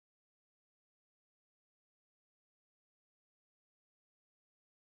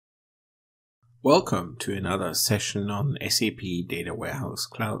Welcome to another session on SAP Data Warehouse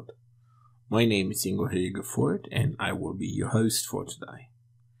Cloud. My name is Ingo Hilgefort and I will be your host for today.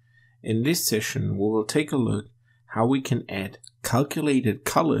 In this session, we will take a look how we can add calculated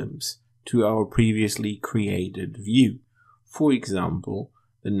columns to our previously created view. For example,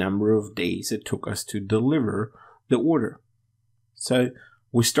 the number of days it took us to deliver the order. So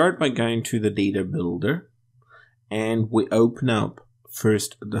we start by going to the data builder and we open up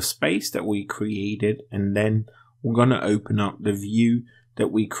first the space that we created, and then we're going to open up the view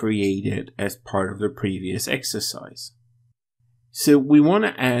that we created as part of the previous exercise. So we want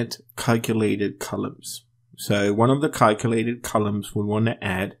to add calculated columns. So one of the calculated columns we want to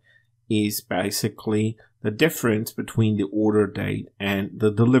add is basically the difference between the order date and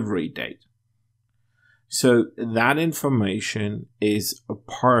the delivery date. So that information is a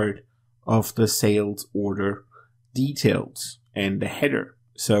part of the sales order details and the header.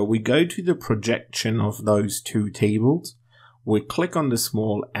 So we go to the projection of those two tables. We click on the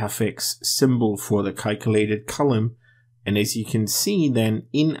small affix symbol for the calculated column. And as you can see, then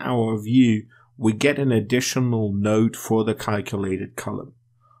in our view, we get an additional node for the calculated column.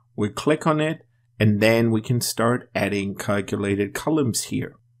 We click on it and then we can start adding calculated columns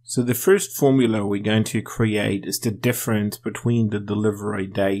here. So the first formula we're going to create is the difference between the delivery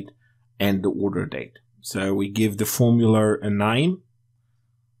date and the order date. So we give the formula a name.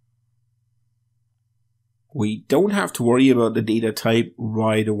 We don't have to worry about the data type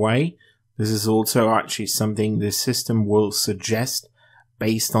right away. This is also actually something the system will suggest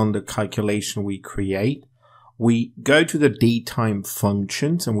based on the calculation we create. We go to the datetime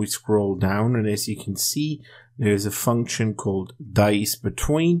functions and we scroll down, and as you can see, there's a function called days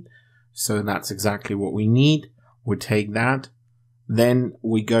between. So that's exactly what we need. We take that. Then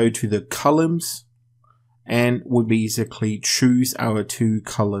we go to the columns and we basically choose our two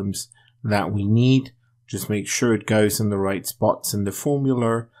columns that we need. Just make sure it goes in the right spots in the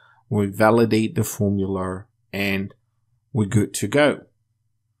formula. We validate the formula and we're good to go.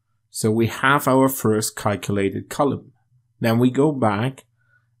 So we have our first calculated column. Then we go back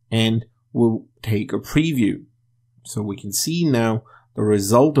and we'll take a preview. So we can see now the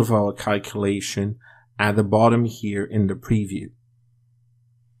result of our calculation at the bottom here in the preview.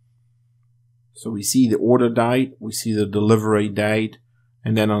 So we see the order date, we see the delivery date,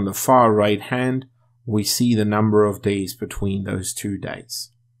 and then on the far right hand, we see the number of days between those two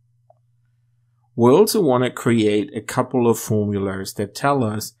dates. We also want to create a couple of formulas that tell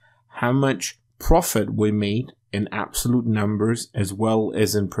us how much profit we made in absolute numbers as well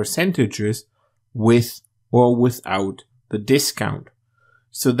as in percentages with or without the discount.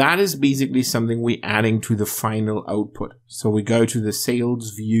 So that is basically something we're adding to the final output. So we go to the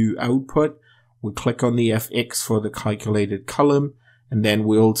sales view output. We click on the FX for the calculated column, and then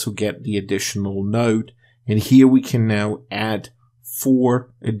we also get the additional node. And here we can now add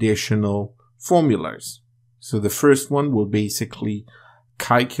 4 additional formulas. So the first one will basically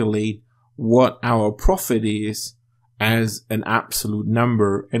calculate what our profit is as an absolute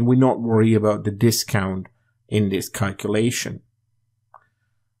number, and we not worry about the discount in this calculation.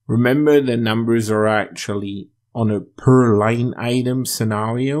 Remember, the numbers are actually on a per line item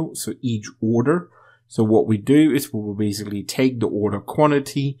scenario, so each order. So what we do is we will basically take the order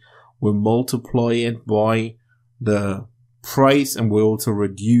quantity, we'll multiply it by the price, and we'll also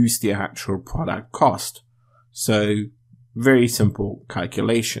reduce the actual product cost. So very simple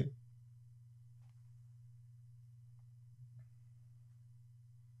calculation.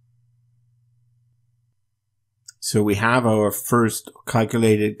 So we have our first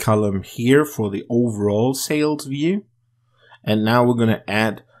calculated column here for the overall sales view. And now we're going to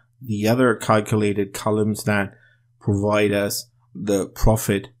add the other calculated columns that provide us the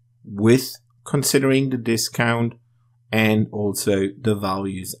profit with considering the discount and also the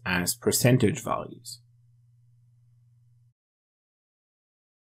values as percentage values.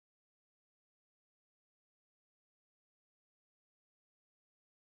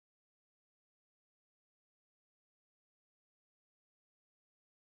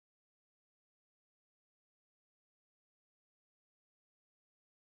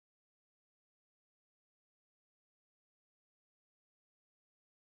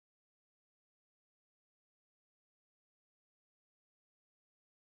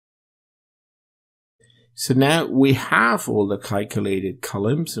 So now we have all the calculated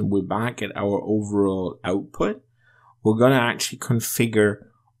columns and we're back at our overall output. We're going to actually configure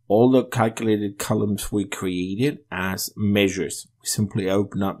all the calculated columns we created as measures. We simply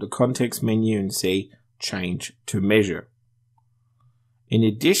open up the context menu and say change to measure. In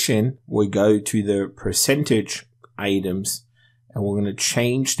addition, we go to the percentage items and we're going to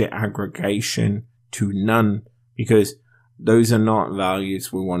change the aggregation to none because those are not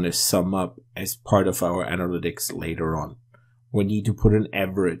values we want to sum up as part of our analytics later on. We need to put an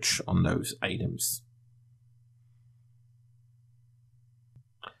average on those items.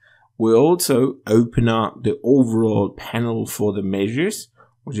 We also open up the overall panel for the measures.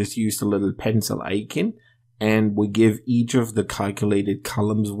 We just use the little pencil icon, and we give each of the calculated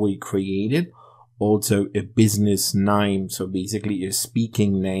columns we created also a business name. So basically a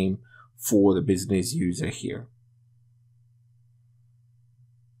speaking name for the business user here.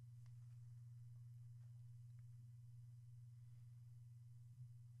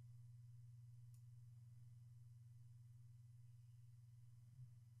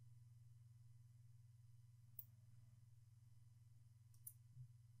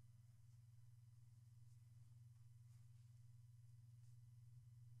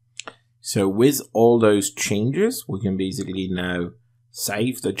 So with all those changes, we can basically now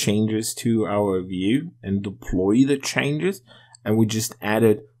save the changes to our view and deploy the changes. And we just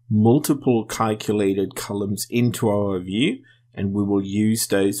added multiple calculated columns into our view, and we will use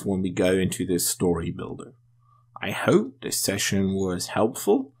those when we go into the story builder. I hope this session was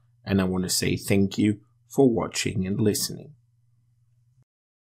helpful, and I want to say thank you for watching and listening.